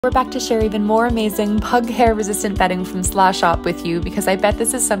We're back to share even more amazing pug hair resistant bedding from Slashop with you because I bet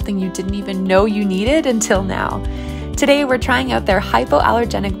this is something you didn't even know you needed until now. Today we're trying out their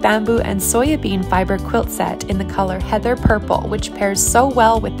hypoallergenic bamboo and soya bean fiber quilt set in the color Heather Purple, which pairs so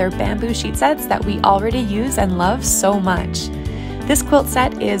well with their bamboo sheet sets that we already use and love so much. This quilt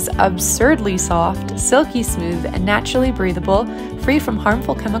set is absurdly soft, silky smooth, and naturally breathable, free from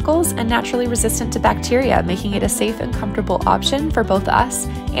harmful chemicals and naturally resistant to bacteria, making it a safe and comfortable option for both us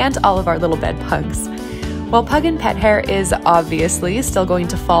and all of our little bed pugs. While pug and pet hair is obviously still going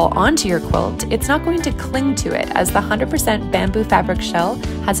to fall onto your quilt, it's not going to cling to it as the 100% bamboo fabric shell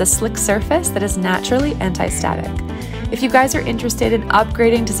has a slick surface that is naturally anti-static. If you guys are interested in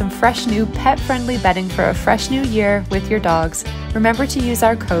upgrading to some fresh new pet-friendly bedding for a fresh new year with your dogs, remember to use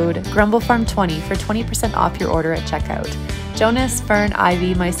our code GrumbleFarm20 for 20% off your order at checkout. Jonas, Fern,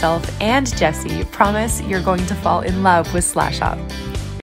 Ivy, myself, and Jessie promise you're going to fall in love with Slashop.